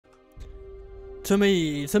to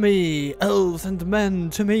me, elves and men,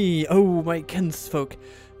 to me, oh my kinsfolk,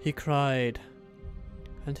 he cried,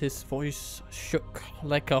 and his voice shook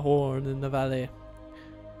like a horn in the valley.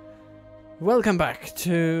 Welcome back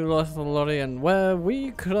to Lothlorien, where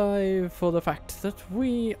we cry for the fact that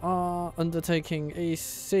we are undertaking a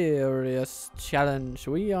serious challenge.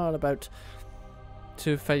 We are about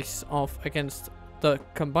to face off against the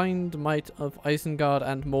combined might of Isengard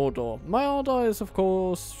and Mordor. My order is of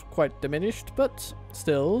course quite diminished, but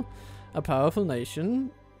still a powerful nation,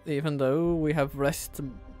 even though we have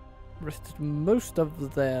wrested most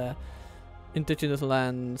of their indigenous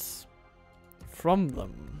lands from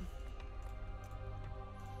them.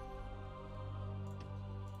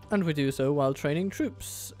 And we do so while training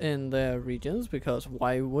troops in their regions, because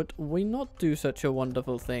why would we not do such a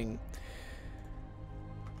wonderful thing?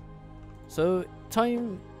 So,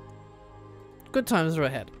 good times are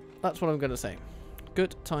ahead. That's what I'm going to say.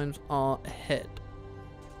 Good times are ahead.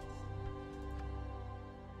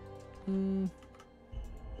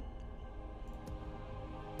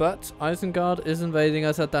 But Isengard is invading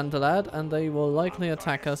us at Dantalad, and they will likely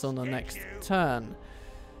attack us on the next turn.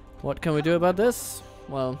 What can we do about this?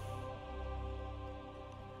 Well,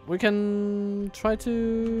 we can try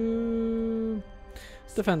to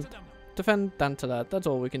defend Dantalad. That's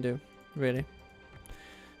all we can do, really.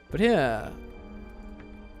 But here,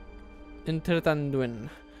 in Ar-Adûnâim,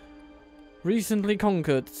 recently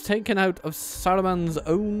conquered, taken out of Saruman's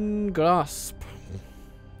own grasp.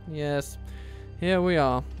 Yes, here we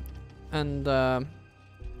are, and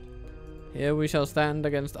here we shall stand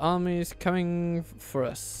against armies coming for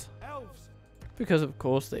us. Because of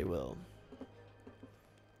course they will.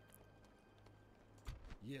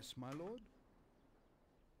 Yes, my lord.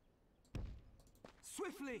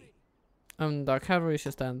 Swiftly. And our cavalry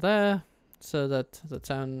should stand there, so that the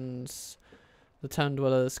town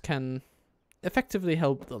dwellers can effectively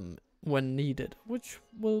help them when needed, which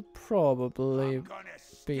will probably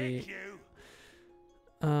be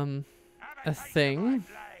a thing.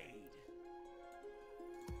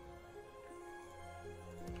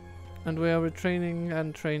 And we are training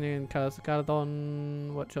in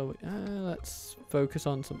Caladon. What shall we? Let's focus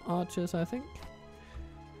on some archers, I think.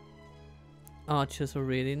 Archers are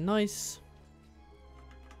really nice.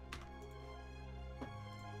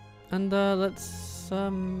 And let's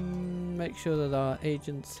make sure that our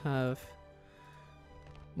agents have,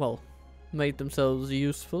 well, made themselves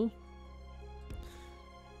useful.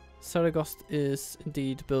 Saragost is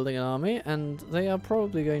indeed building an army, and they are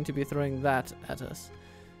probably going to be throwing that at us.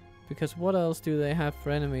 Because what else do they have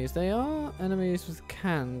for enemies? They are enemies with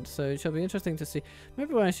Canned, so it shall be interesting to see.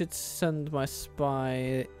 Maybe I should send my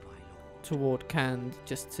spy toward Canned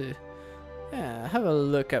just to have a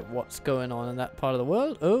look at what's going on in that part of the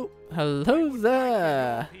world. Oh, hello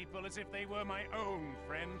there! People as if they were my own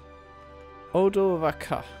friend.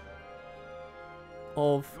 Odovaka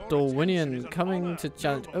of Dorwinian coming to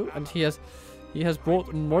challenge. Oh, and he has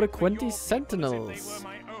brought more 20 sentinels.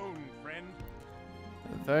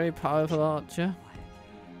 A very powerful archer.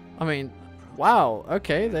 I mean, wow.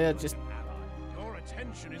 Okay, they are just. Your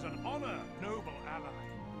attention is an honor, noble ally.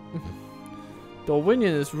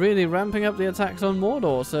 Dorwinian is really ramping up the attacks on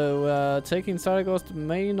Mordor, so taking Saragost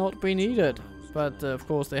may not be needed. But of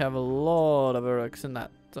course, they have a lot of Uruks in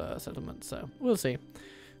that settlement, so we'll see.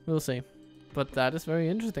 We'll see. But that is very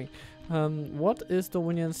interesting. What is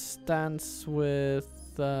Dorwinian's stance with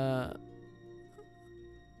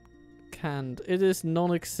Canned? It is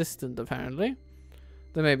non-existent, apparently.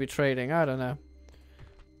 They may be trading. I don't know.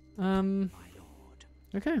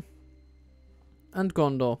 Okay. And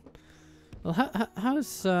Gondor. Well,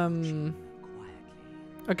 how's okay,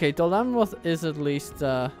 Dol Amroth is at least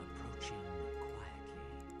in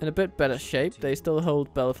a bit better shape. They still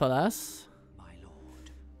hold Belfalas,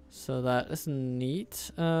 so that is neat.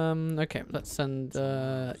 Okay, let's send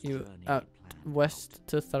you out west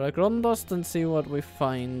to Tharagrundost and see what we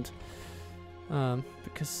find.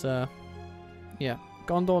 Because yeah,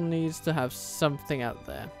 Gondor needs to have something out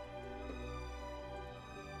there.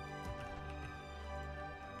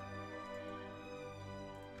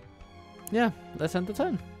 Yeah, let's end the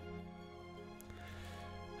turn.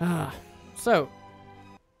 So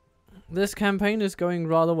this campaign is going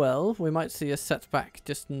rather well. We might see a setback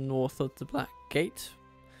just north of the Black Gate,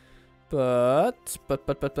 but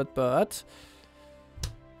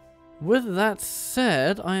with that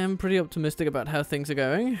said, I am pretty optimistic about how things are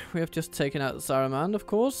going. We have just taken out Saruman, of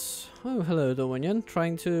course. Oh, hello, Dorwinian.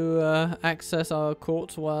 Trying to access our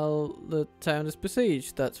court while the town is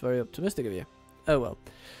besieged. That's very optimistic of you. Oh well.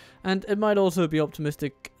 And it might also be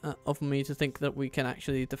optimistic of me to think that we can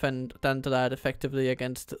actually defend Dandalad effectively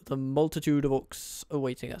against the multitude of orcs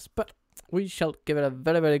awaiting us. But we shall give it a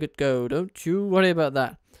very, very good go. Don't you worry about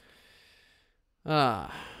that.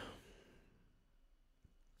 Ah.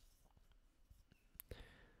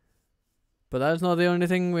 But that's not the only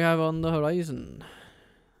thing we have on the horizon.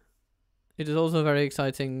 It is also very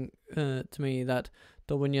exciting to me that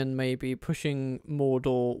Dorwinion may be pushing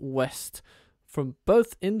Mordor west from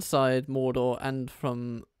both inside Mordor and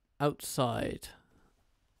from outside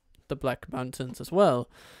the Black Mountains as well.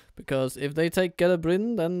 Because if they take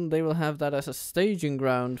Gelebrin, then they will have that as a staging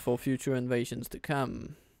ground for future invasions to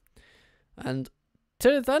come. And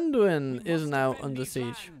Tirith Anduin is now under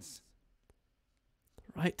siege.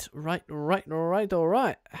 Right,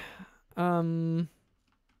 alright. I'm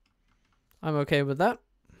okay with that.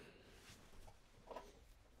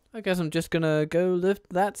 I guess I'm just gonna go lift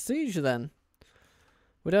that siege then.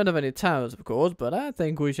 We don't have any towers, of course, but I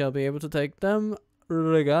think we shall be able to take them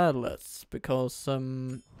regardless, because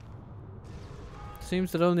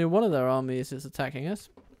seems that only one of their armies is attacking us.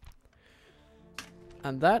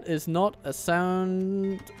 And that is not a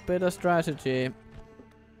sound bit of strategy.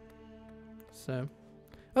 So,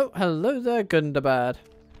 oh, hello there, Gundabad.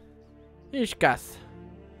 Ishgath.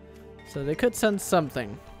 So they could send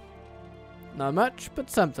something. Not much, but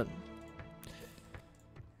something.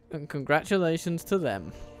 And congratulations to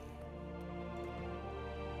them.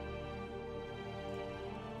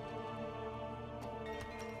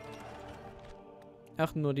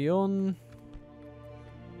 Ar-Adûnâim.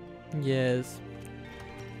 Yes.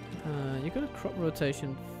 You got a crop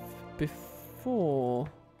rotation before.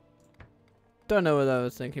 Don't know what I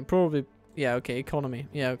was thinking. Probably, yeah, okay, economy.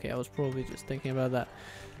 Yeah, okay, I was probably just thinking about that.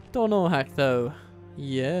 Don't know hack though.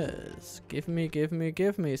 Yes, give me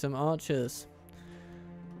some archers.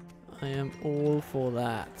 I am all for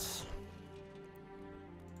that.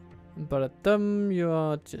 Badadum, you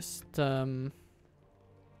are just badadum.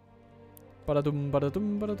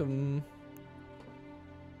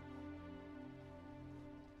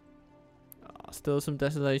 Oh, still some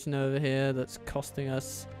desolation over here that's costing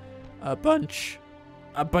us a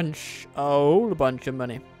whole bunch of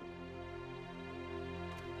money.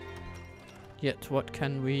 Yet what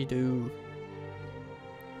can we do?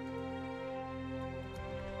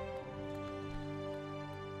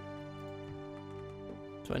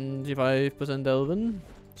 %, Elven.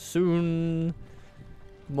 Soon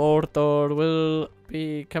Mordor will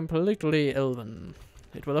be completely Elven.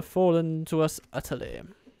 It will have fallen to us utterly.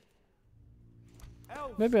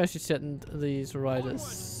 Maybe I should send these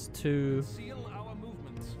riders to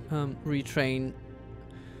retrain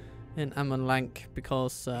in Amon Lank,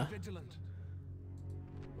 because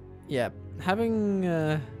yeah, having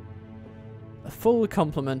a full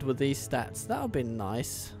complement with these stats, that would be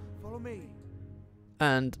nice. Follow me.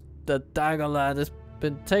 And the Dagger Lad has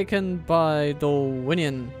been taken by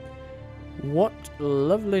Dorwinion. What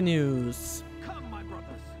lovely news. Come, my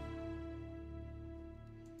brothers.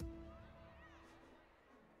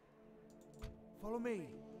 Follow me.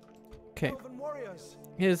 Okay, Elven warriors.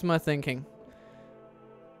 here's my thinking.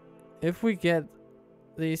 If we get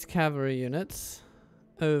these cavalry units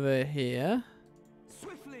over here,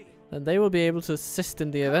 Swiftly. then they will be able to assist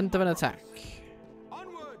in the event of an attack.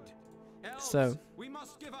 Onward. So, We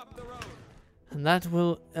must give up the road. and that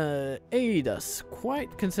will aid us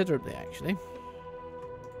quite considerably, actually.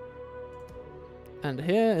 And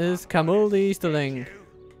here is Camul the Easterling.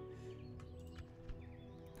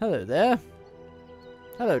 Hello there.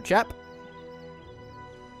 Hello, chap.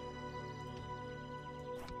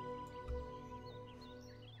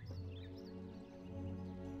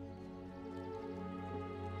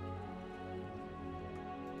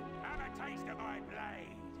 Have a taste of my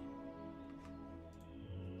blade.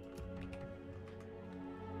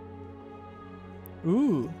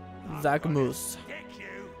 Ooh, Zagmus. Stick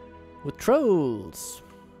you. With trolls.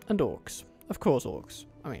 And orcs. Of course orcs.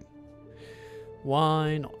 I mean,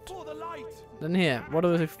 why not? For the light. Then here, what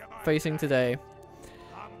are we facing today?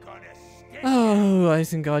 I'm gonna stick Oh,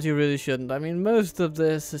 Isengard, you really shouldn't. I mean, most of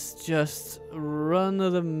this is just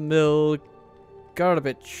run-of-the-mill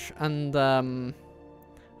garbage. And, I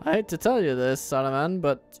hate to tell you this, Saruman,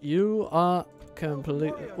 but you are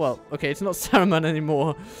completely... Well, okay, it's not Saruman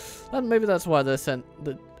anymore. And maybe that's why they're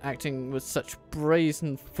acting with such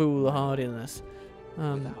brazen foolhardiness.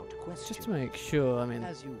 Just to make sure, I mean,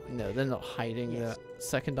 no, they're not hiding their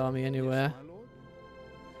second army anywhere. My lord.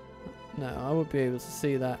 No, I would be able to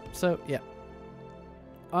see that. So, yeah.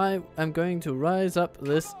 I am going to rise up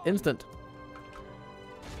this instant.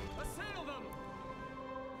 Assail them.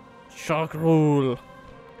 Shark rule.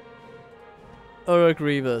 Uruk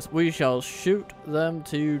Reavers. We shall shoot them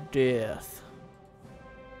to death.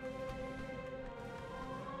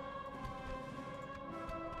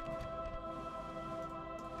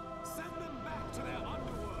 Send them back to their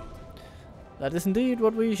underworld. That is indeed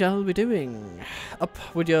what we shall be doing. Up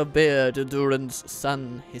with your beard, Durin's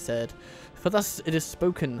son, he said. For thus it is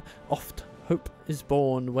spoken, oft hope is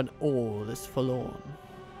born when all is forlorn.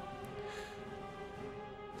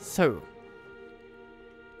 So,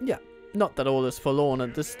 yeah, not that all is forlorn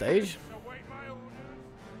at this stage.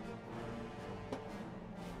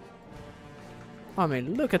 I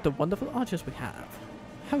mean, look at the wonderful archers we have.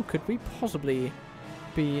 How could we possibly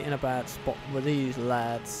be in a bad spot with these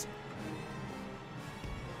lads?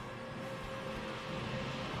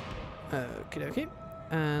 Okie dokie.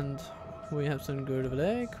 And we have some good over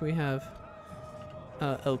there. We have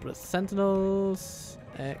Elbreth Sentinels.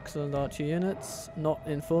 Excellent archer units. Not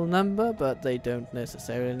in full number, but they don't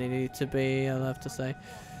necessarily need to be, I'll have to say.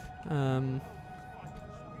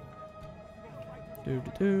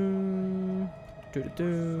 Do-do-do.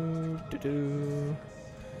 Do-do-do. Do-do.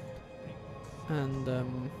 And,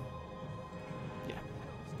 yeah.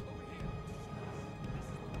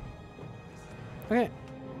 Okay.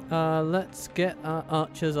 Let's get our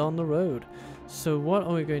archers on the road. So what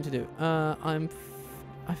are we going to do?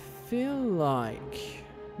 I feel like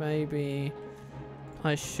maybe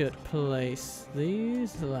I should place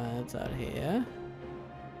these lads out here.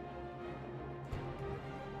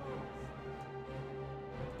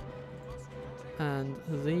 And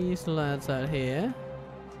these lads out here.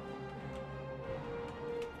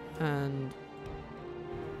 And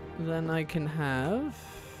then I can have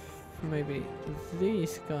maybe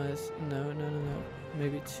these guys. No.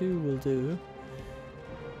 Maybe two will do.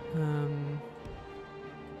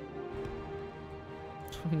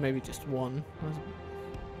 Maybe just one,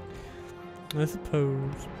 I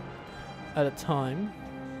suppose, at a time.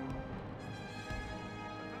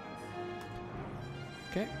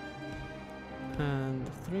 Okay. And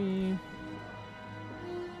 3.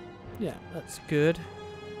 Yeah, that's good.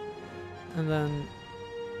 And then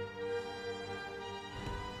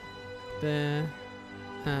there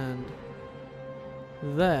and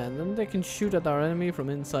there. And then they can shoot at our enemy from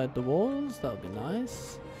inside the walls. That would be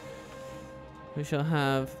nice. We shall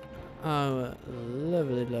have our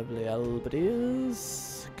lovely, lovely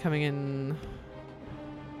Albertiers coming in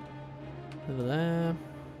over there.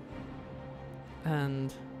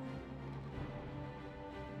 And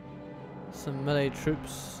some melee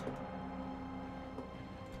troops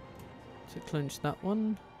to clinch that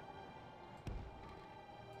one.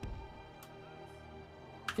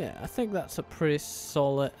 Yeah, I think that's a pretty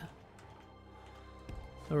solid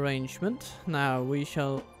arrangement. Now we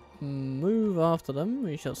shall move after them.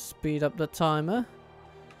 We shall speed up the timer.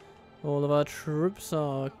 All of our troops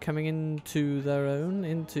are coming into their own,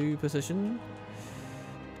 into position.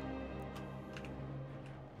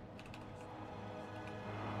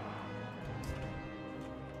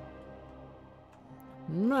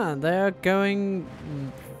 Man, they are going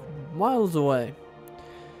miles away.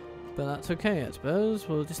 But that's okay, I suppose.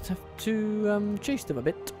 We'll just have to chase them a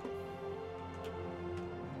bit.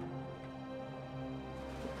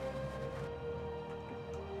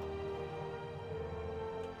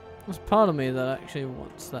 There's part of me that actually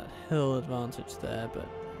wants that hill advantage there, but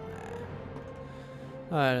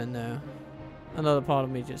nah. I don't know. Another part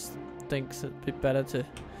of me just thinks it'd be better to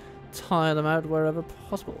tire them out wherever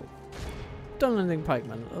possible. Dunlending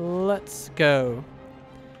pikemen, let's go.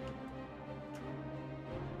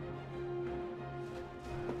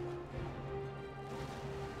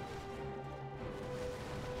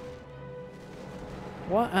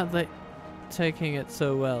 Why are they taking it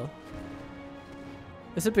so well?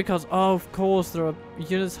 Is it because, oh, of course, there are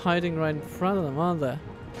units hiding right in front of them, aren't there?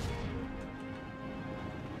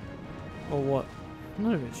 Or what? I'm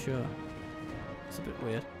not even sure. It's a bit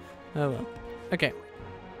weird. Oh well. Okay.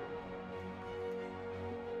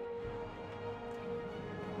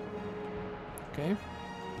 Okay.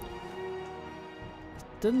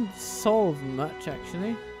 Didn't solve much,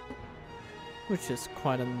 actually. Which is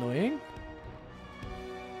quite annoying.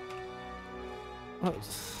 Oh,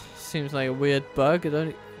 seems like a weird bug.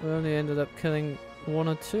 We only ended up killing 1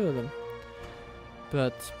 or 2 of them.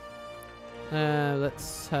 But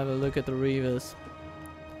let's have a look at the Reavers.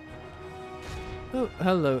 Oh,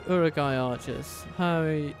 hello, Uruguay archers. How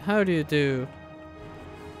do you do?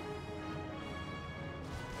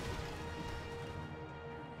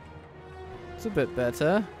 It's a bit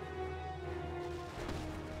better.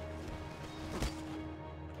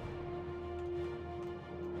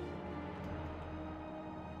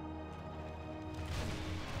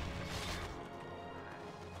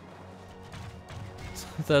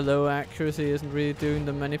 The low accuracy isn't really doing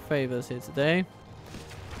them many favors here today.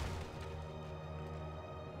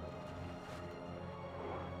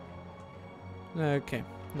 Okay,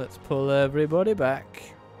 let's pull everybody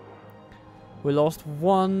back. We lost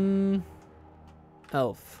one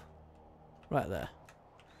elf right there.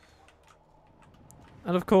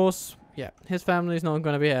 And of course, yeah, his family's not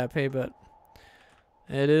going to be happy, but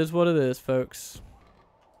it is what it is, folks.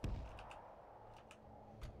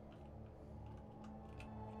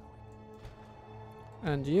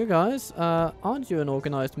 And you guys, aren't you an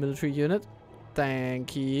organized military unit?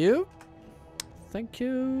 Thank you. Thank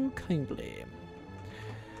you kindly.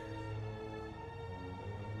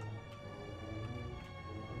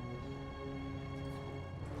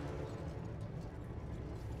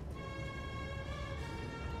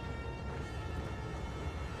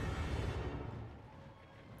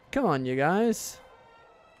 Come on, you guys.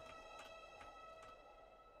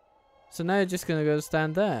 So now you're just gonna go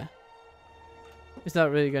stand there. Is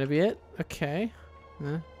that really gonna be it? Okay.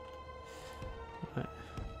 Right.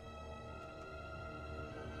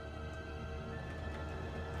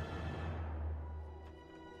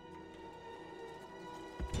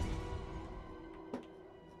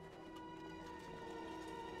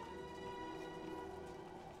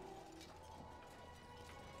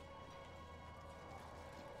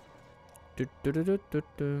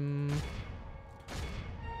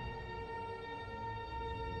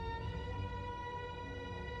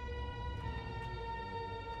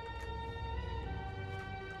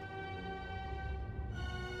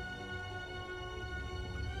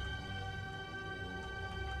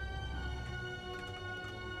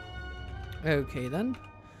 Okay then.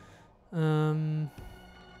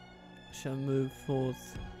 Shall move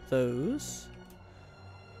forth those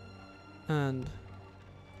and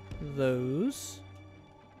those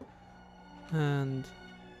and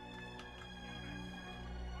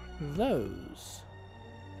those.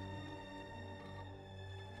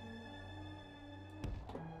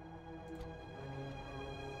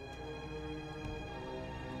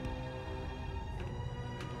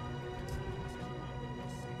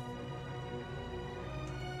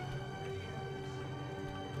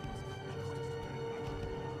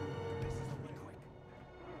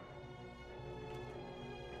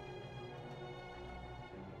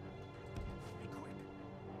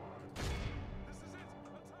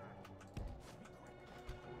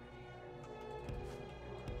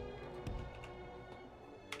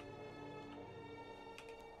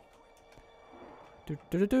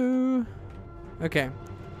 Okay,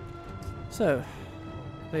 so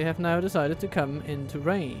they have now decided to come into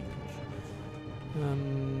range.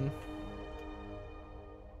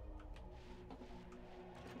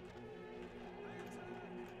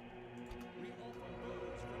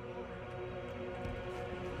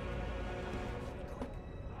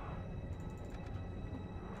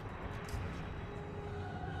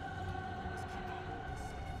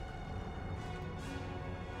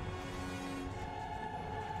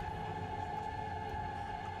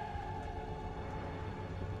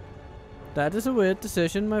 That is a weird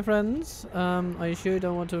decision, my friends. I sure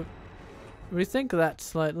don't want to rethink that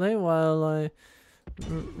slightly while I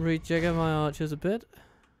rejigger my archers a bit.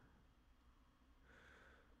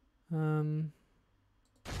 Yeah,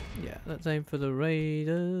 let's aim for the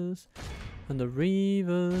raiders and the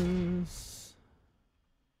reavers.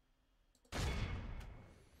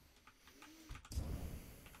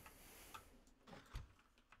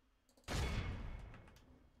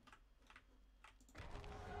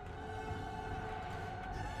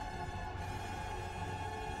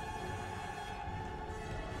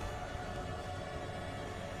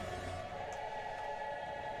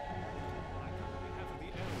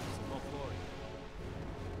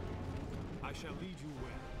 I shall lead you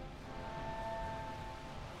well.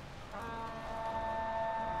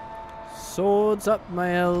 Swords up,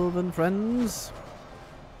 my elven friends.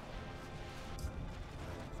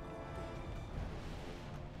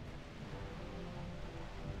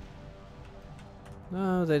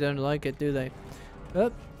 No, they don't like it, do they?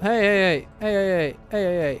 Hey, hey, hey, hey, hey, hey, hey,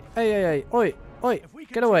 hey, hey, hey, hey, oi, oi,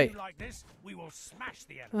 get away. Like this, we will smash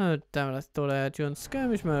the enemy. Oh, damn it, I thought I had you on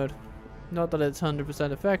skirmish mode. Not that it's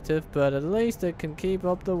 100% effective, but at least it can keep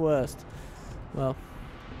up the worst. Well,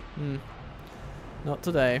 not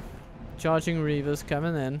today. Charging reavers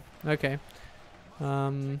coming in. Okay.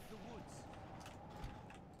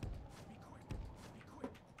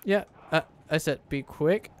 Yeah, I said be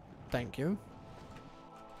quick. Thank you.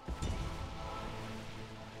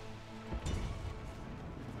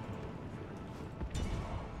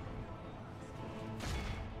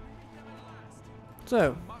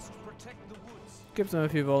 So, give them a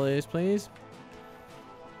few volleys, please.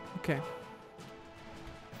 Okay.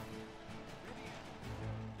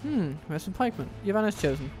 Where's some pikemen? Yavanna's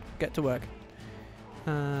chosen. Get to work.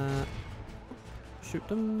 Shoot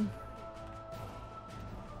them.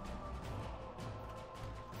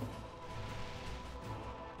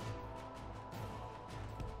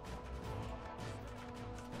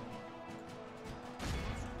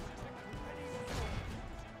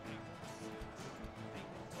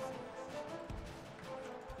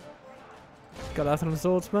 Galu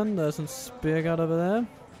swordsman. There's some spearguard over there.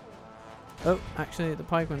 Oh, actually, the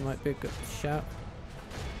pikeman might be a good shout.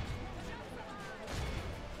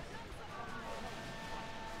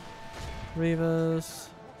 Reavers.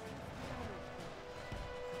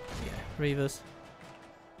 Yeah, Reavers.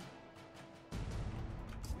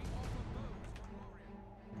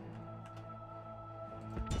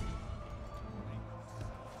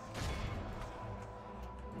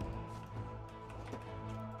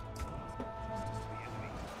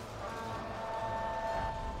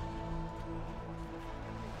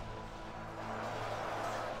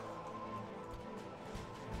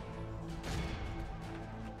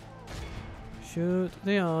 Shoot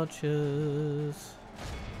the archers.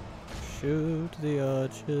 Shoot the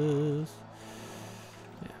archers.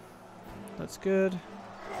 Yeah, that's good.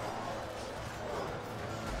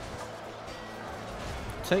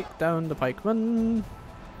 Take down the pikemen.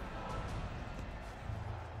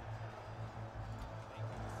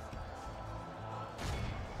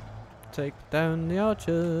 Take down the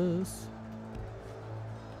archers.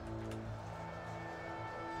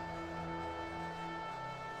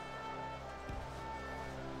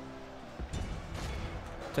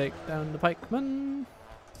 Take down the pikemen.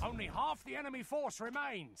 Only half the enemy force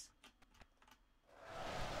remains.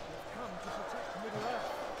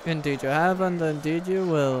 Indeed you have, and indeed you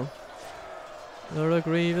will. There are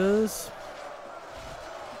grievers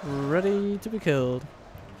ready to be killed.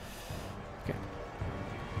 Okay.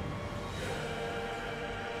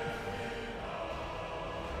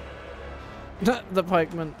 The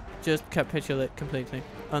pikemen just capitulate completely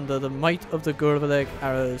under the might of the gory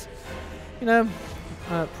arrows. You know,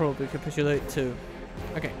 probably capitulate too.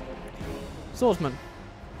 Okay. Swordsman.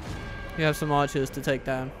 You have some archers to take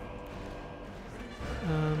down.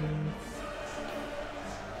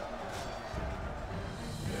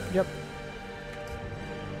 Yep.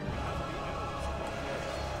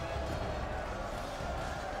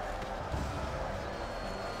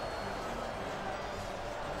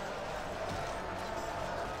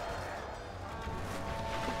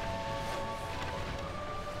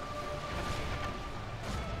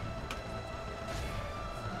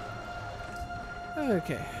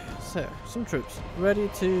 Okay, so some troops ready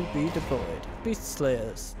to be deployed. Beast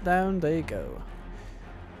Slayers, down they go.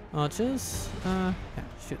 Archers, yeah,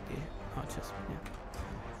 shoot the archers. Yeah.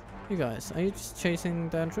 You guys, are you just chasing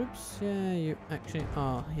down troops? Yeah, you actually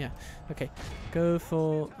are. Yeah. Okay, go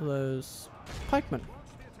for those pikemen.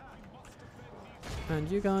 And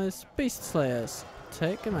you guys, Beast Slayers,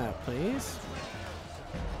 take them out, please.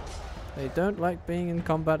 They don't like being in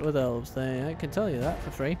combat with elves. I can tell you that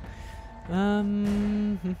for free.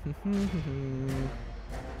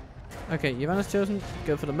 Okay, Yavanna's chosen.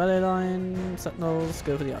 Go for the melee line. Sentinels,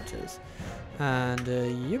 go for the archers. And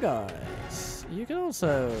you guys, you can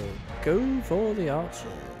also go for the archers,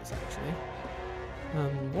 actually.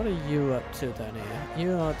 What are you up to down here?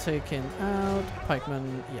 You are taking out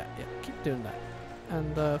pikemen. Yeah, keep doing that.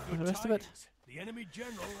 And for the rest of it, the enemy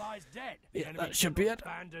general lies dead. Yeah, that should be it.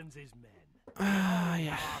 Abandons his men.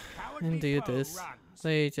 Yeah, indeed it is.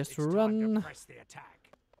 They just run.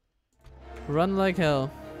 Run like hell.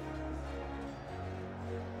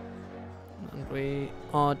 And we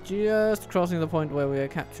are just crossing the point where we are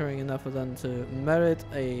capturing enough of them to merit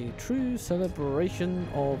a true celebration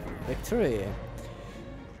of victory.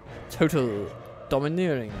 Total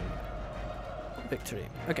domineering victory.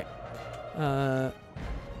 Okay.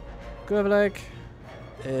 Graveleg.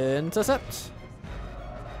 Intercept.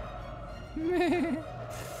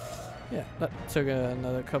 Yeah, that took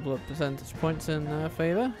another couple of percentage points in our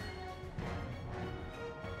favour.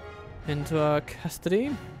 Into our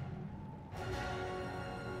custody.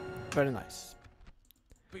 Very nice.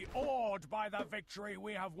 Be awed by the victory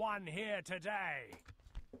we have won here today.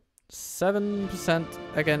 7%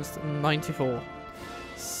 against 94.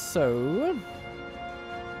 So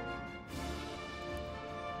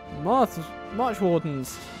March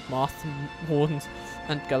Wardens,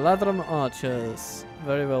 and Galadrim Archers.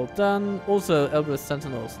 Very well done. Also Elbrus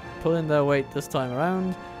Sentinels pulling their weight this time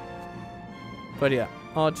around. But yeah,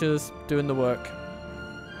 Archers doing the work.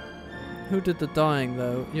 Who did the dying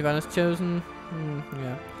though? Yavanna's chosen.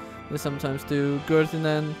 Yeah, they sometimes do.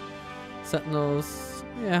 Ar-Adûnâim, Sentinels,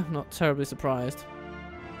 Yeah, not terribly surprised.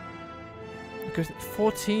 Because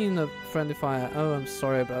 14 of friendly fire. Oh, I'm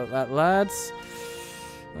sorry about that, lads.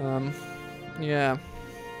 Yeah.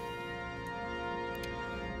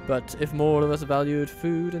 But if more of us valued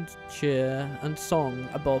food and cheer and song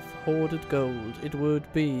above hoarded gold, it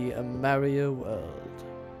would be a merrier world.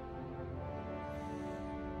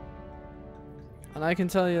 And I can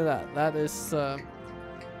tell you that is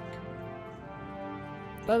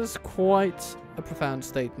quite a profound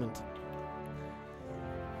statement.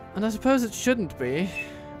 And I suppose it shouldn't be.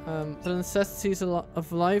 The necessities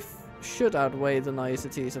of life should outweigh the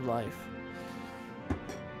niceties of life.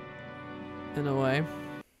 In a way.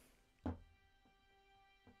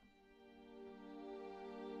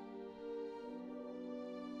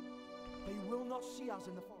 They will not see us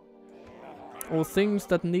in the forest. Or things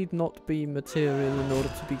that need not be material in order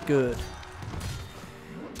to be good.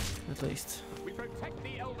 At least. We protect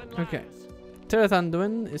the elven Okay. lands.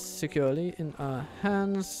 Ar-Adûnâim is securely in our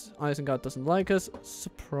hands. Isengard doesn't like us.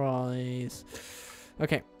 Surprise.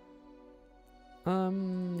 Okay.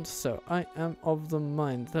 So I am of the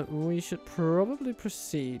mind that we should probably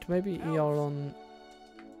proceed. Maybe Eon.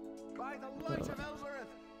 By the light of Elzareth.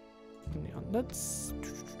 Let's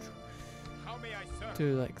How may I serve?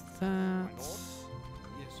 do like that. Yes,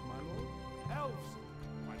 my lord. Elves,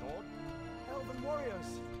 My lord. elven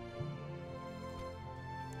warriors.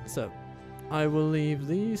 So I will leave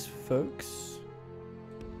these folks.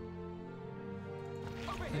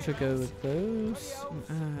 I should go with those.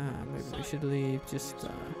 Maybe we should leave just.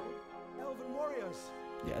 Elven warriors.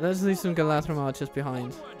 Yeah, let's leave some Lothlorien archers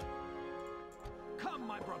behind. Onward. Come,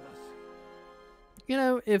 my brothers. You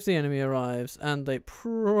know, if the enemy arrives, and they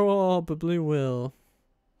probably will,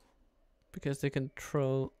 because they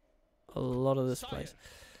control a lot of this place.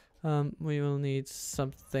 We will need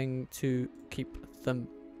something to keep them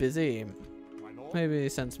busy. My lord. Maybe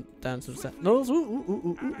send down some sentinels.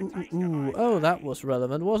 Ooh. Oh, that was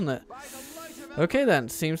relevant, wasn't it? By the light of Okay then,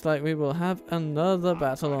 seems like we will have another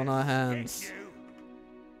battle on our hands.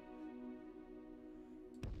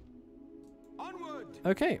 onward.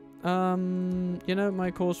 Okay, you know,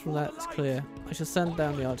 my course from that is clear. I shall send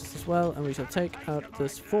down the archers as well, and we shall take out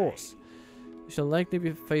this force. We shall likely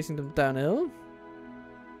be facing them downhill.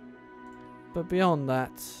 But beyond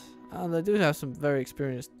that, they do have some very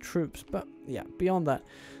experienced troops, but yeah, beyond that,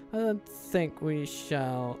 I don't think we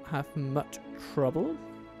shall have much trouble.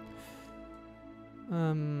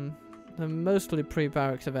 They're mostly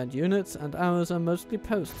pre-barracks event units, and ours are mostly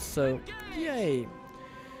posts, so yay!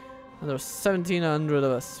 And there are 1,700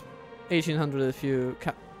 of us. 1,800 if you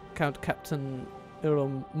count Captain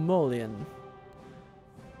Iromolian.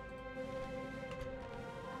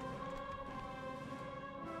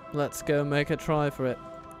 Let's go make a try for it.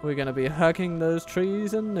 We're gonna be hacking those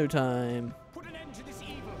trees in no time. Put an end to this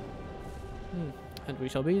evil. And we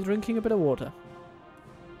shall be drinking a bit of water.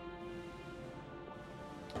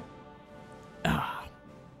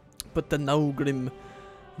 But the Nogrim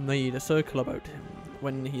made a circle about him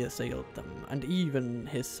when he assailed them, and even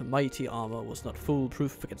his mighty armor was not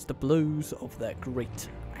foolproof against the blows of their great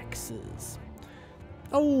axes.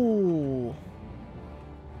 Oh!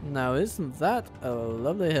 Now isn't that a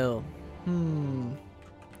lovely hill?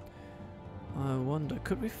 I wonder,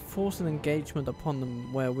 could we force an engagement upon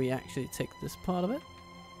them where we actually take this part of it?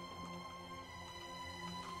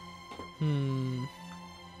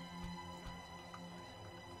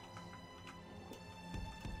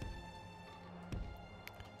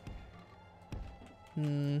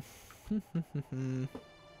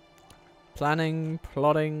 Planning,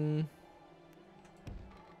 plotting.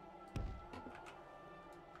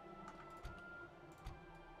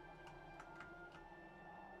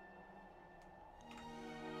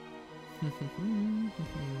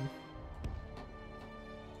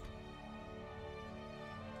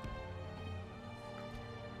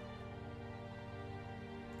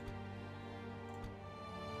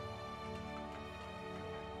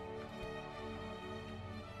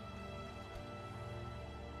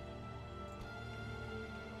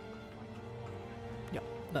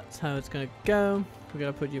 That's how it's gonna go. We're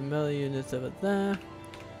gonna put your melee units over there.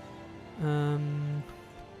 Gonna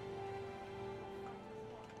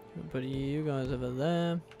put you guys over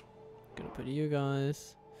there. Gonna put you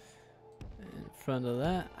guys in front of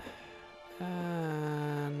that.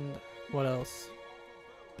 And what else?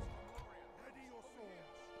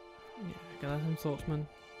 Yeah, got some swordsmen.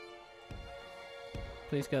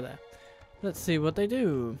 Please go there. Let's see what they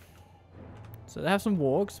do. So they have some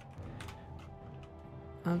wargs.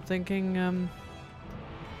 I'm thinking,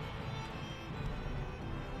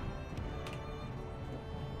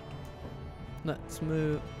 let's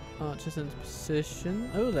move archers into position.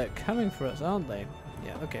 Oh, they're coming for us, aren't they?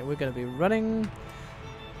 Yeah, okay, we're gonna be running.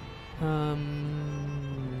 We're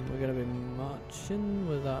gonna be marching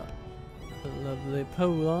with our lovely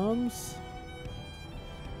pole arms.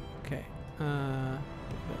 Okay, like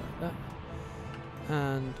that.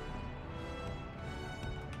 And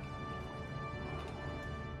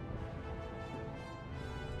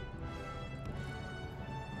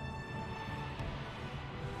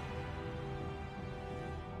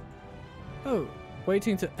oh,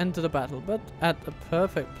 waiting to enter the battle, but at a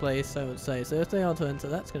perfect place, I would say. So if they are to enter,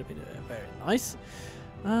 that's going to be very nice.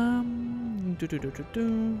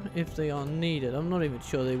 If they are needed, I'm not even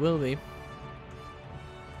sure they will be.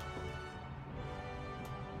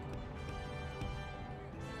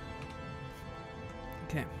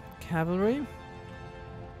 Okay, cavalry.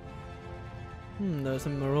 There's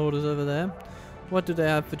some marauders over there. What do they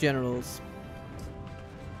have for generals?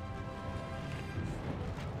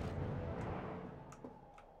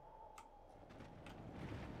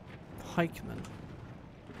 Pikemen.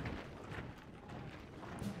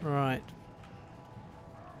 Right.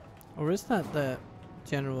 Or is that the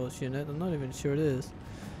general's unit? I'm not even sure it is.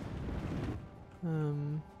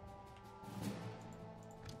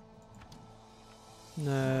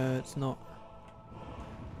 No, it's not.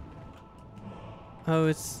 Oh,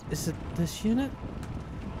 is it this unit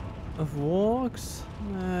of wargs?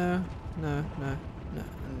 No, it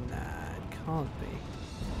can't be.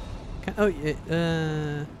 Oh, yeah,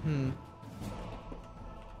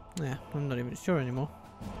 yeah, I'm not even sure anymore.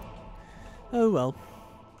 Oh well.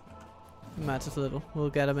 It matters a little. We'll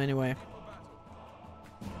get them anyway.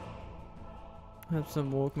 Have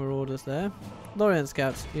some walk marauders there. Lothlorien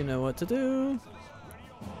scouts, you know what to do.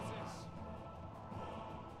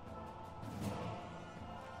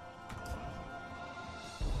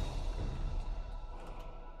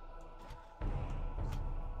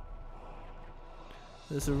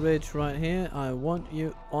 There's a ridge right here. I want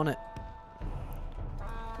you on it.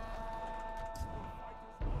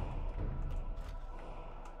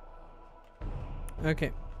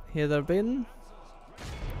 Okay, here they've been.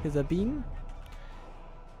 Here's a beam.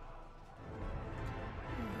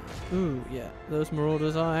 Ooh, yeah, those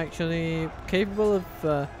marauders are actually capable of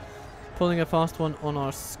pulling a fast one on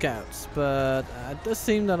our scouts, but it does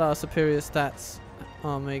seem that our superior stats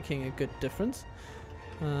are making a good difference.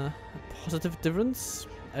 A positive difference,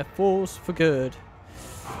 a force for good.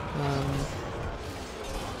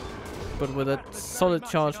 But with a solid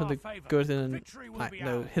charge from the good and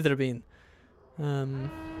no hither been. Then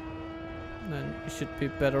we should be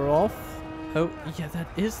better off. Oh, yeah, that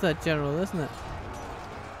is that general, isn't it?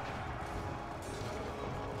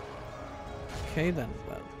 Okay then,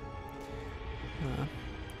 well.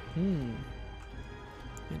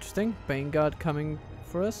 Interesting. Isengard coming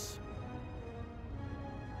for us.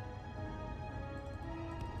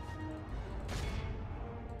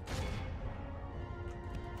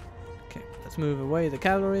 Okay, let's move away the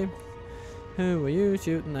cavalry. Who are you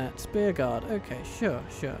shooting at? Spear guard. Okay, sure.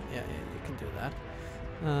 Yeah, you can do that.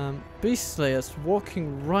 Beast slayers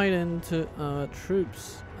walking right into our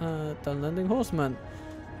troops. Dunlending horsemen.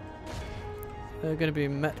 They're going to be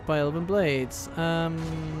met by elven blades.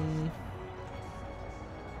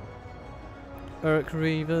 Uruk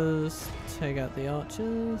reavers. Take out the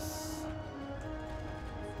archers.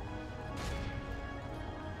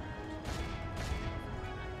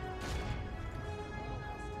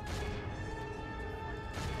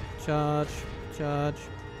 Charge.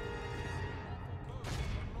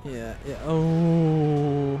 Yeah.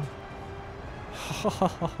 Oh.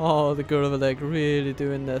 Oh, the Gurva leg really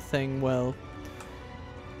doing their thing well.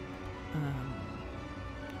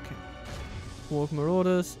 Okay. Warg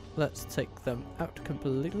marauders. Let's take them out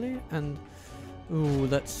completely and ooh,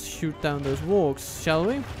 let's shoot down those wargs, shall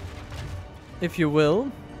we? If you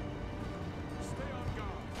will.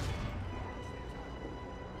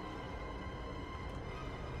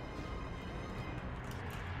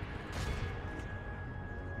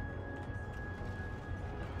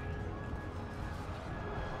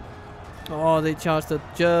 Oh, they charged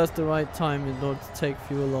at just the right time in order to take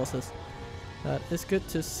fewer losses. That is good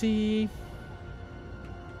to see.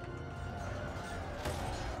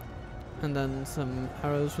 And then some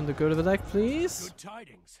arrows from the good of the deck, please. Good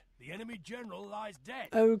tidings. The enemy general lies dead.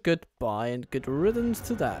 Oh, goodbye and good riddance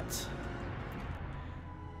to that.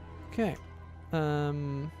 Okay.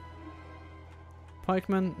 Pikemen?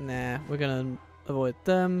 Nah, we're gonna avoid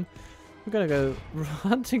them. We're gonna go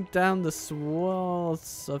hunting down the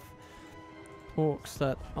swaths of orcs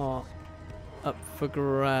that are up for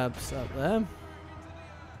grabs out there.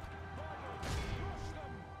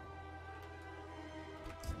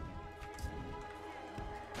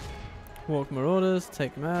 Walk marauders,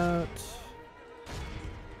 take them out.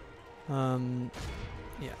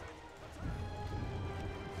 Yeah.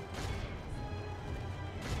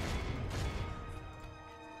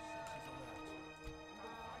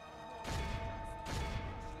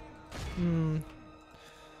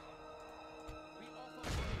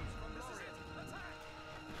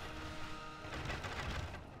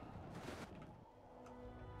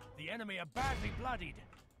 The enemy are badly bloodied.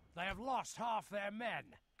 They have lost half their men.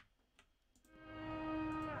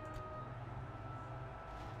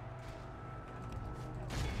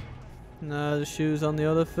 No, the shoe's on the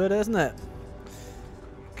other foot, isn't it?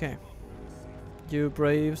 Okay. You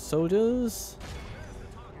brave soldiers.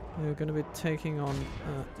 You're going to be taking on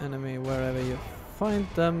enemy wherever you find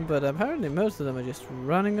them, but apparently most of them are just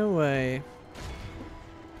running away.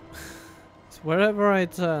 So wherever I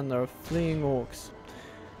turn, there are fleeing orcs.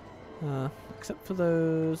 Except for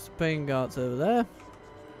those Bane guards over there.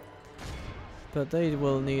 But they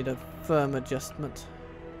will need a firm adjustment.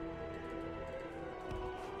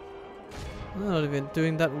 I'm not even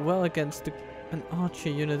doing that well against an archer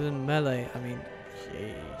unit in melee. I mean,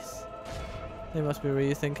 jeez. They must be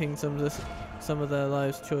rethinking some of their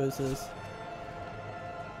lives' choices.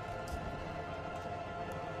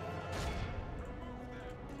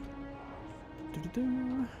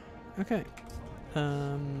 Doo-doo-doo. Okay.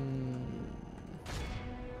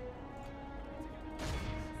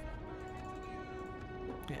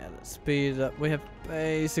 Yeah, let's speed it up. We have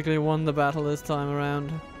basically won the battle this time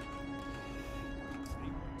around.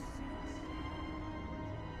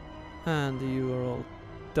 And you are all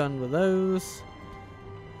done with those.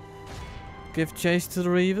 Give chase to the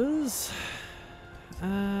Reavers.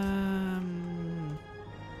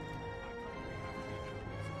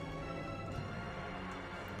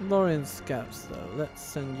 Lothlorien scouts though. Let's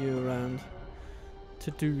send you around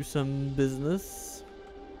to do some business.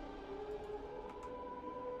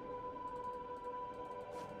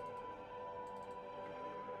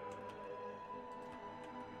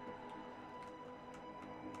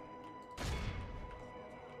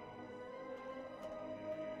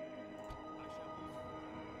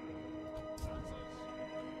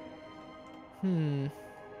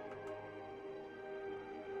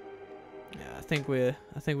 Yeah, I think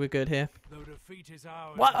we're good here. Though defeat is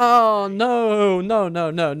ours. What? Oh no! No! No!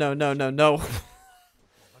 No! No! No! No! No!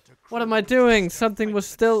 What am I doing? Something was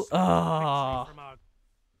still. Ah.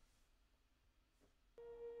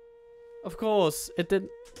 Of course, it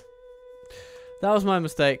didn't. That was my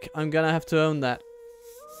mistake. I'm gonna have to own that.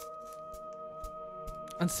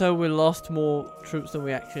 And so we lost more troops than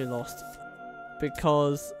we actually lost,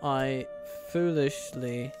 because I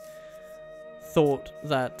foolishly thought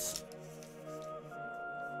that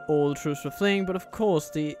all the troops were fleeing, but of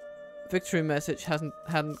course the victory message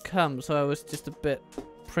hadn't come, so I was just a bit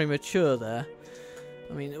premature there.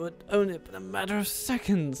 I mean, it would only have been a matter of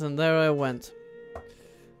seconds, and there I went.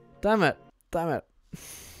 Damn it! Damn it!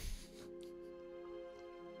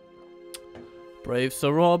 Brave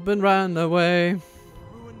Sir Robin ran away.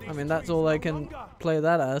 I mean, that's all I can play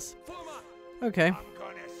that as. Okay.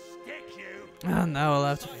 And now I'll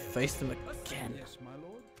have to face them again.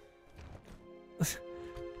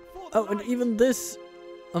 Oh, and even this,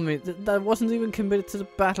 I mean, that wasn't even committed to the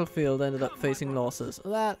battlefield, ended up facing losses.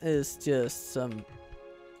 That is just some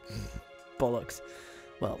bollocks.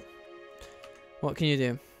 Well, what can you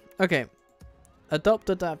do? Okay. Adopt,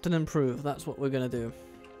 adapt, and improve. That's what we're gonna do.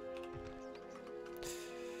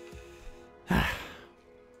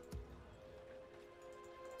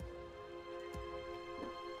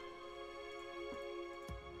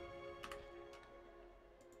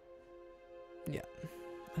 Yeah.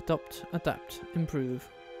 Adopt, adapt, improve.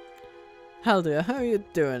 Haldir, how are you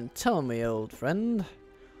doing? Tell me, old friend.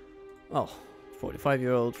 Oh,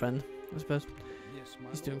 45-year-old friend, I suppose. Yes, my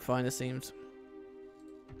He's doing fine, it seems.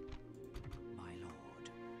 my lord.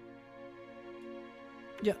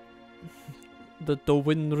 Yeah. The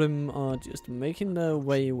Dwynrim are just making their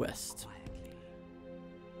way west. Quietly.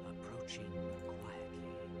 Approaching quietly.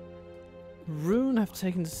 Rune have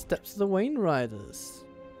taken the steps of the Wayne Riders.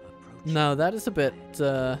 Approaching Now that is a bit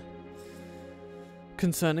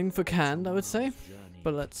concerning for Cand, I would say. journey.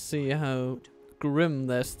 But let's see how grim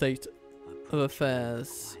their state of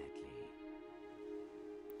affairs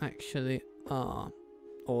actually are.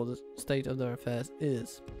 Or the state of their affairs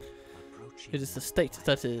is. It is the state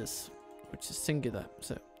that is, which is singular.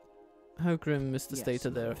 So, how grim is the Yes, state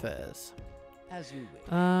of their my lord. affairs? As you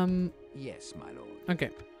will. Um, Yes, my lord. okay.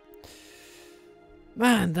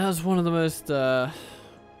 Man, that was one of the most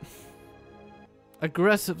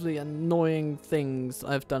aggressively annoying things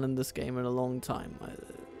I've done in this game in a long time.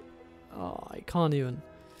 I can't even.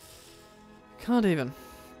 Can't even.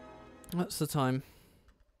 What's the time?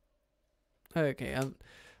 Okay,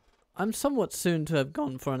 I'm somewhat soon to have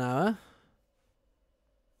gone for an hour.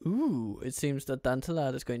 Ooh, it seems that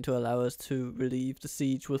Dantalad is going to allow us to relieve the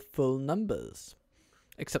siege with full numbers.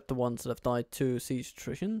 Except the ones that have died to siege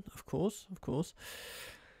attrition, of course, of course.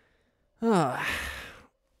 Ah.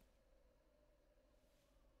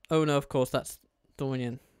 Oh no, of course, that's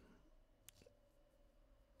Dornian.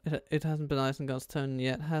 It hasn't been Isengard's turn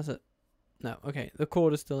yet, has it? No, okay, the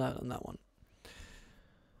cord is still out on that one.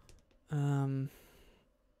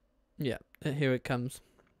 Yeah, here it comes.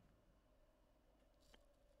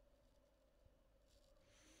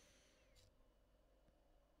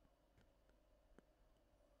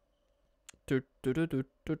 Do do do do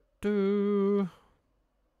do do.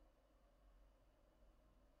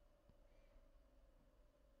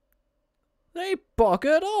 They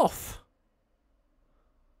buggered off.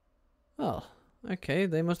 Well, okay,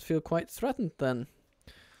 they must feel quite threatened then.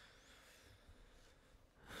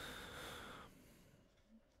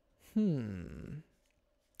 I mean,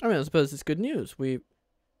 I suppose it's good news. We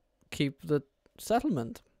keep the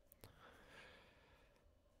settlement.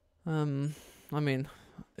 I mean,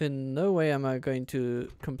 in no way am I going to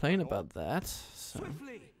complain about that. So.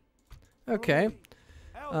 Okay.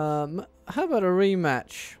 How about a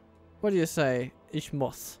rematch? What do you say,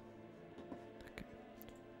 Ishmoth? Okay.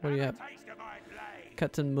 What do you have?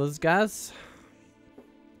 Captain Musgaz?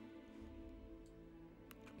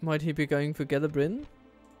 Might he be going for Gelebrin?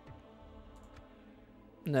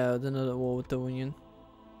 No, they're not at war with the Union.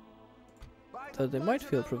 Though they might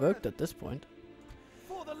feel provoked at this point.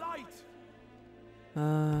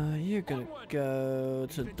 You're gonna go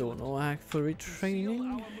to Dornoak for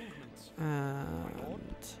retraining.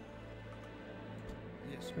 And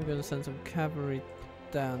we're gonna send some cavalry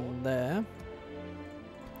down there.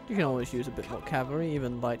 You can always use a bit more cavalry,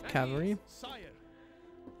 even light cavalry.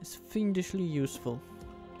 It's fiendishly useful.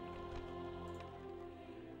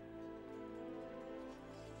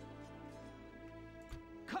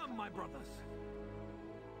 Come, my brothers.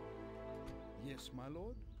 Yes, my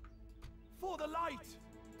lord. For the light.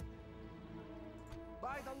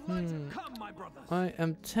 By the light, come, my brothers. I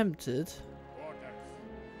am tempted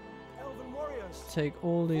Elven warriors. to take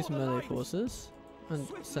all these melee forces and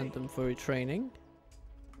send them for retraining.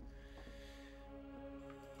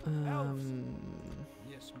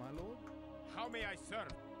 Yes, my lord. How may I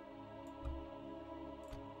serve?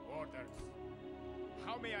 Orders.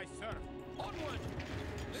 How may I serve? Onward!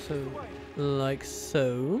 So, like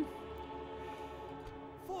so.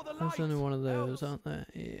 For the There's light. only one of those, aren't there?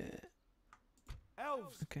 Yeah.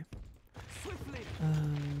 Elves. Okay. Swiftly.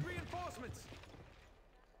 Reinforcements.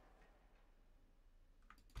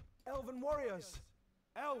 Elven warriors.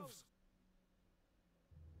 Elves.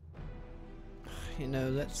 You know,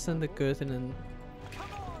 let's send the Girthin and Come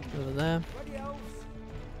on. over there. Ready, elves.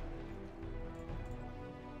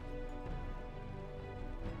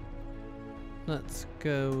 Let's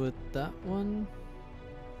go with that one.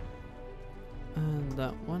 And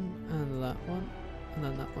that one. And that one. And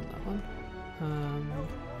then that one, that one.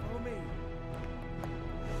 Follow me.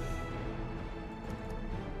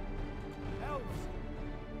 Elves.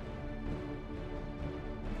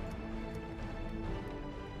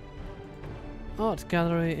 Art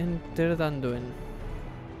gallery in Dir Anduin.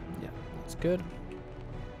 Yeah, that's good.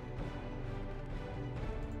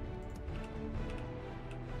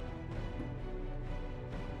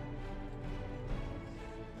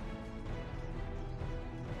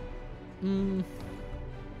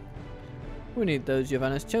 We need those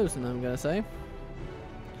Yavanna's chosen, I'm gonna say.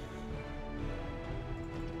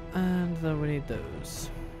 And then we need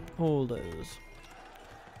those. All those.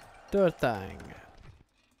 Dirtang.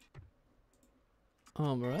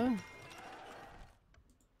 Armorer.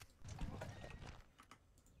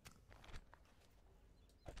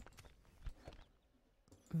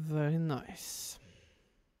 Very nice.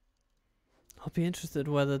 I'll be interested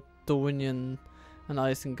whether Dornian and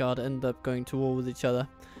Isengard end up going to war with each other.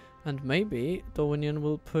 And maybe Dornian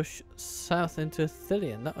will push south into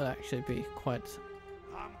Thillian. That would actually be quite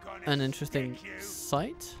an interesting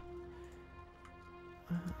sight.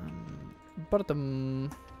 But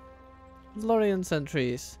Lothlorien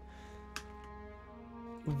sentries.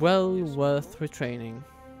 Well worth retraining.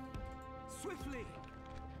 Swiftly.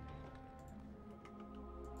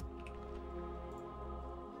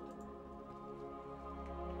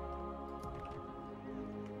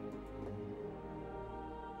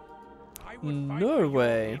 I would fight No for your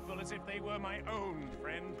way. people as if they were my own,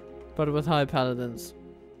 friend. But with high paladins.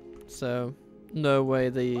 So, no way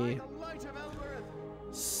By the the light of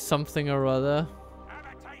Elbereth. something or other. Have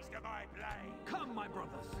a taste of my blade. Come, my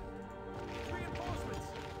brothers.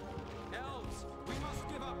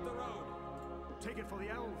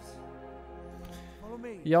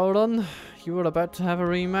 Yoron, you were about to have a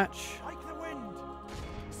rematch Like the wind.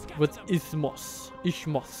 with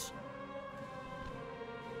Ishmos.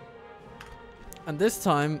 And this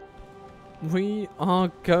time, we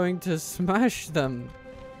are going to smash them.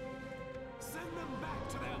 Send them back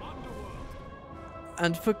to their underworld.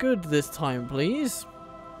 And for good this time, please.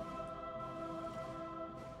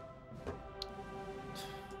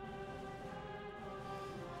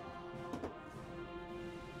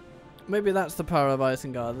 Maybe that's the power of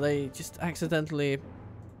Isengard. They just accidentally...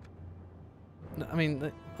 I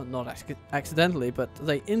mean, not accidentally, but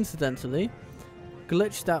they incidentally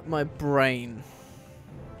glitched out my brain.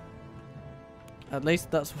 At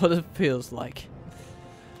least that's what it feels like.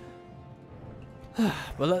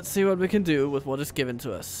 But let's see what we can do with what is given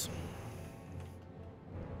to us.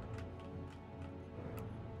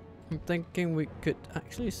 I'm thinking we could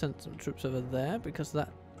actually send some troops over there, because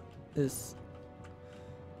that is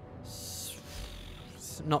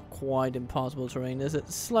not quite impassable terrain, is it?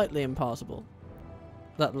 Slightly impassable.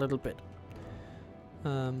 That little bit.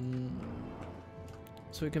 So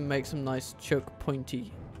we can make some nice choke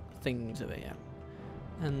pointy things over here.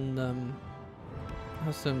 And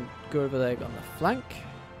have some go over there on the flank.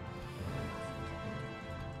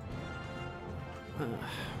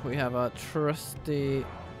 We have our trusty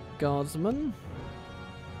guardsman.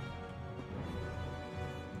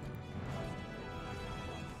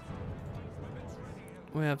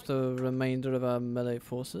 We have the remainder of our melee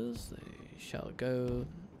forces. They shall go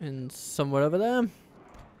in somewhere over there.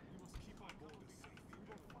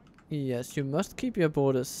 Yes, you must keep your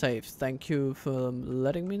borders safe. Thank you for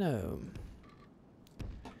letting me know.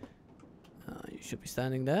 You should be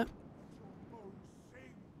standing there.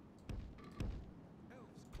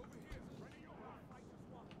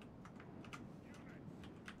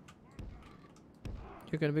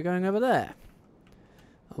 You're going to be going over there.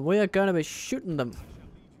 And we are going to be shooting them.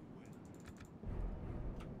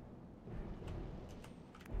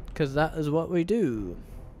 Because that is what we do.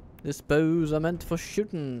 These bows are meant for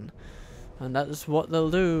shooting. And that is what they'll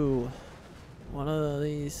do. One of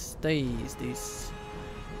these days, these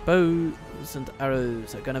bows and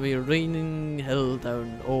arrows are going to be raining hell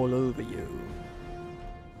down all over you.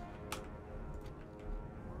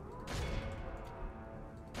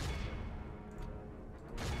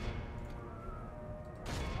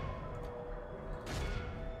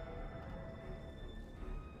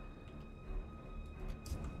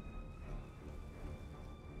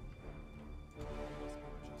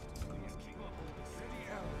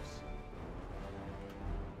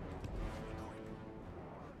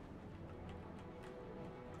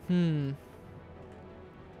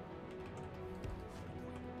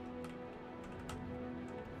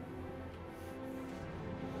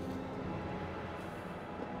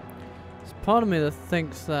 There's part of me that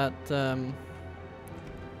thinks that the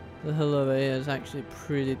hill over here is actually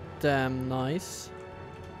pretty damn nice.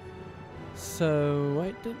 So,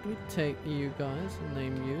 why did we take you guys and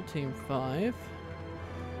name you Team 5?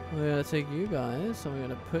 We're gonna take you guys, so we're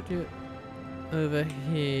gonna put you over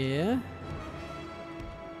here.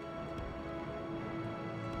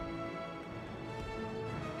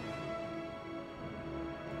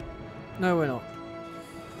 No, we're not.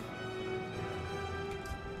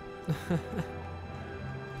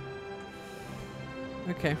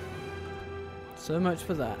 Okay. So much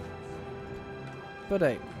for that. But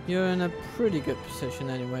hey, you're in a pretty good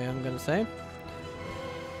position anyway, I'm gonna say.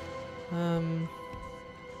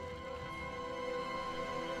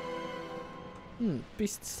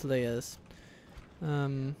 Beast Slayers.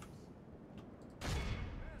 Yeah,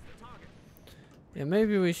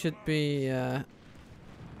 maybe we should be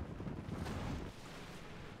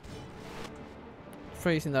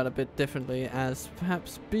phrasing that a bit differently, as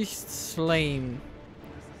perhaps Beast Slain.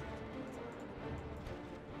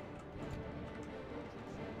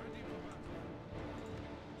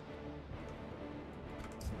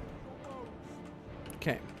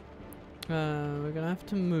 Okay. We're gonna have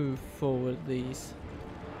to move forward these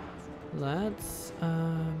lads.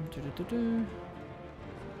 And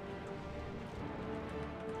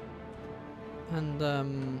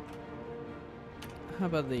how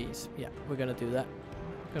about these? Yeah, we're gonna do that.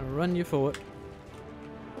 Gonna run you forward.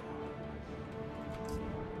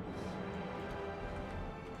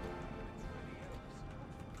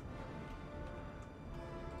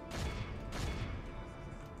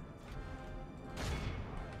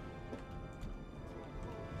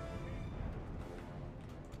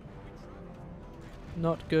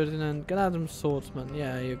 Not good enough. Get Adam Swordsman.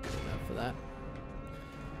 Yeah, you're good enough for that.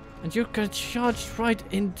 And you're gonna charge right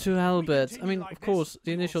into Albert. I mean, of course,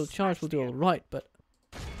 the initial charge will do alright, but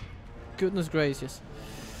goodness gracious.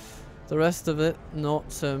 The rest of it,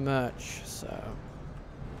 not so much. So,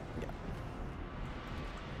 yeah.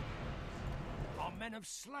 Our men have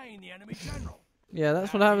slain the enemy general. Yeah,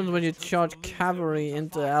 that's what happens when you charge cavalry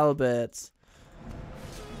into Alberts.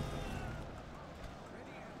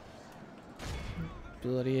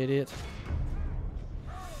 Bloody idiot.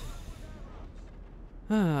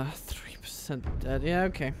 Ah, 3% dead. Yeah,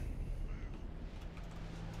 okay.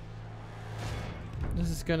 This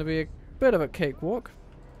is going to be a bit of a cakewalk.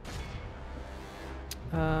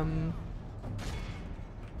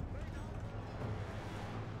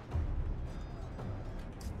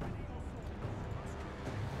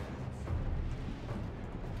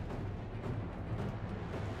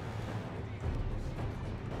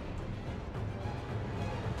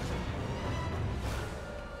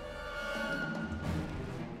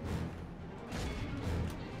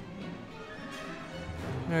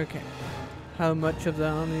 Okay. How much of the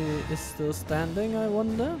army is still standing, I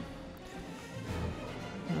wonder?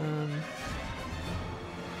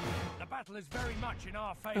 The battle is very much in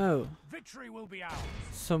our favor. Oh. Victory will be ours.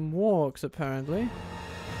 Some wargs, apparently.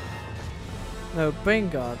 No, Bane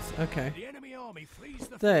Guards. Okay. The enemy army flees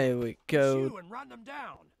the There we go. pursue and run them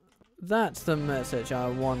down. That's the message I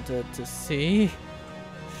wanted to see.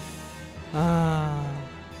 Ah.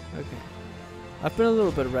 Okay. I've been a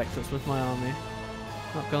little bit reckless with my army.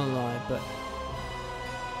 Not gonna lie, but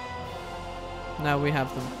now we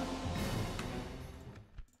have them.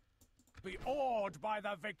 Be awed by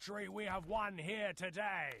the victory we have won here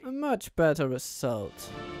today. A much better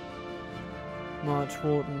result. March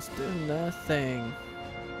Wardens doing their thing.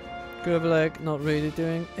 Gurbeleg not really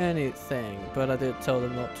doing anything, but I did tell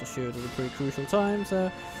them not to shoot at a pretty crucial time,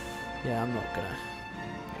 so yeah, I'm not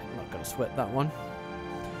gonna sweat that one.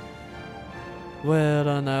 Where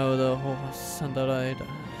are now the horse and the rider?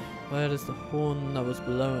 Where is the horn that was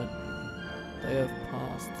blowing? They have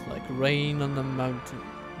passed like rain on the mountain,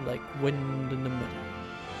 like wind in the middle.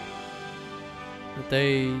 The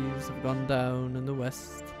days have gone down in the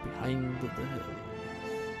west, behind the hills,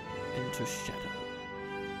 into shadow.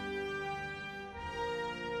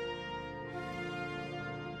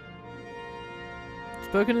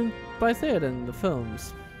 Spoken in by Theoden in the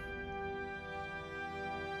films.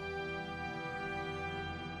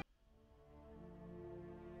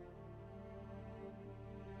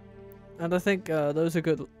 And I think those are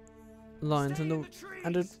good lines, and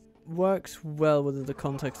it works well within the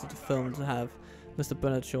context of the film to have Mr.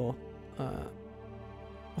 Bernard Shaw.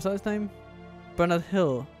 What's that his name? Bernard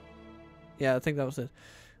Hill. Yeah, I think that was it.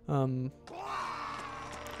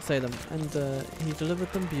 Say them, and he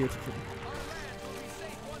delivered them beautifully.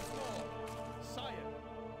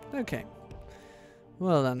 Okay.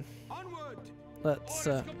 Well then, let's.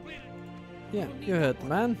 Yeah, you heard the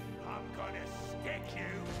man.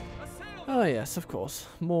 Oh yes, of course.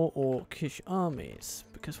 More Orcish armies.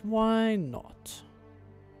 Because why not?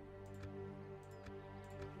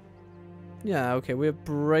 Yeah, okay, we're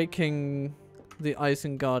breaking the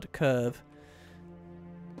Isengard curve.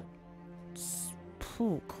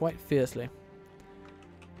 Quite fiercely.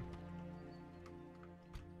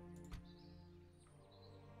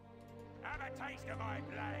 Have a taste of my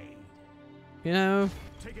blade. You know.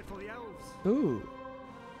 Take it for the elves. Ooh.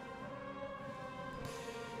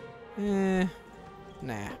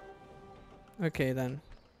 Nah. Okay then.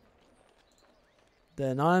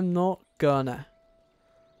 Then I'm not gonna.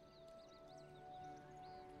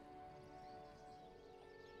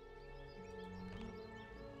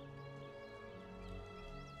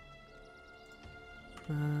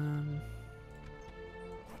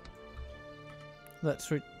 Let's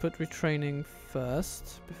put retraining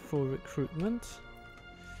first before recruitment.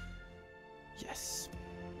 Yes.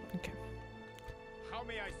 Okay. How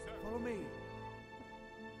may I serve? Follow me.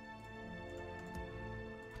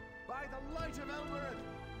 By the light of Elmerod.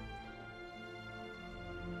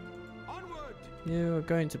 Onward. You are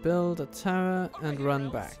going to build a tower and run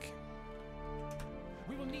back.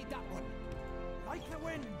 We will need that one. Like the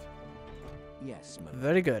wind. Yes, my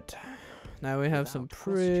Very good. Now we have some Without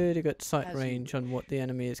pretty good sight as you range on what the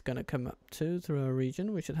enemy is going to come up to through our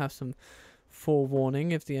region. We should have some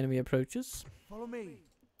forewarning if the enemy approaches. Follow me.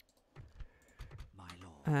 my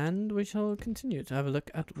lord. And we shall continue to have a look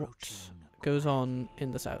at what Approaching goes on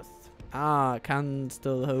in the south. Ah, Can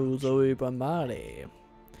still holds Oibamari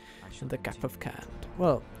I shall in the Gap continue of Cand.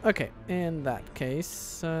 Well, okay, in that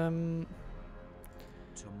case, tomorrow's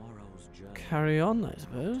journey. carry on, I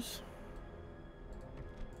suppose.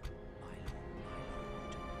 My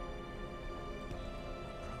lord.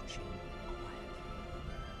 Approaching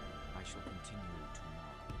quietly. I shall continue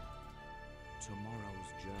tomorrow.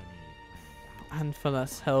 Tomorrow's journey planned out.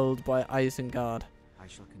 Anphalas held by Isengard. I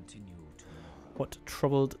shall continue to mourn. What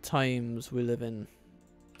troubled times we live in.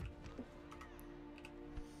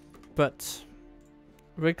 But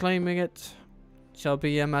reclaiming it shall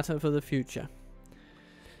be a matter for the future.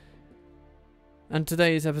 And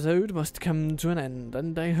today's episode must come to an end,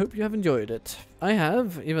 and I hope you have enjoyed it. I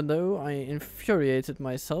have, even though I infuriated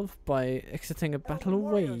myself by exiting a battle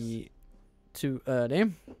way too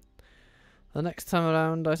early. The next time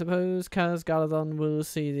around, I suppose, Galadon will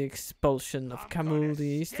see the expulsion of Camul the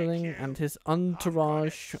Easterling and his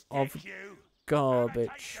entourage of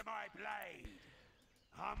garbage.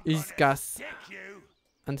 Isengard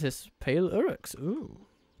and his pale Uruks. Ooh.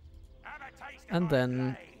 And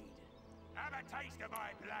then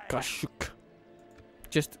Gashuk.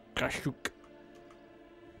 Just Gashuk.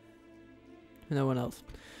 No one else.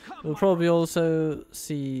 We'll probably also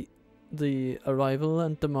see the arrival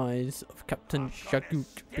and demise of Captain Shagut,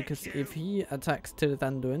 because if he attacks Tirith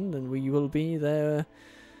Anduin, then we will be there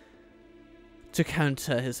to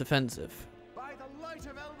counter his offensive. By the light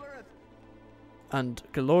of Elbereth. And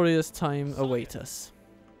glorious time await us.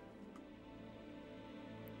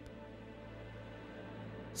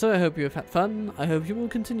 So I hope you have had fun. I hope you will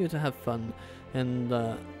continue to have fun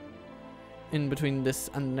in between this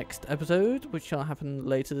and next episode, which shall happen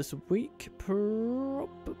later this week,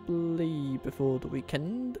 probably before the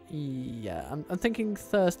weekend. Yeah, I'm thinking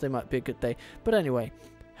Thursday might be a good day. But anyway,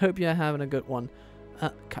 hope you're having a good one.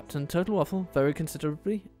 Captain Turtle Waffle, very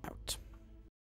considerably out.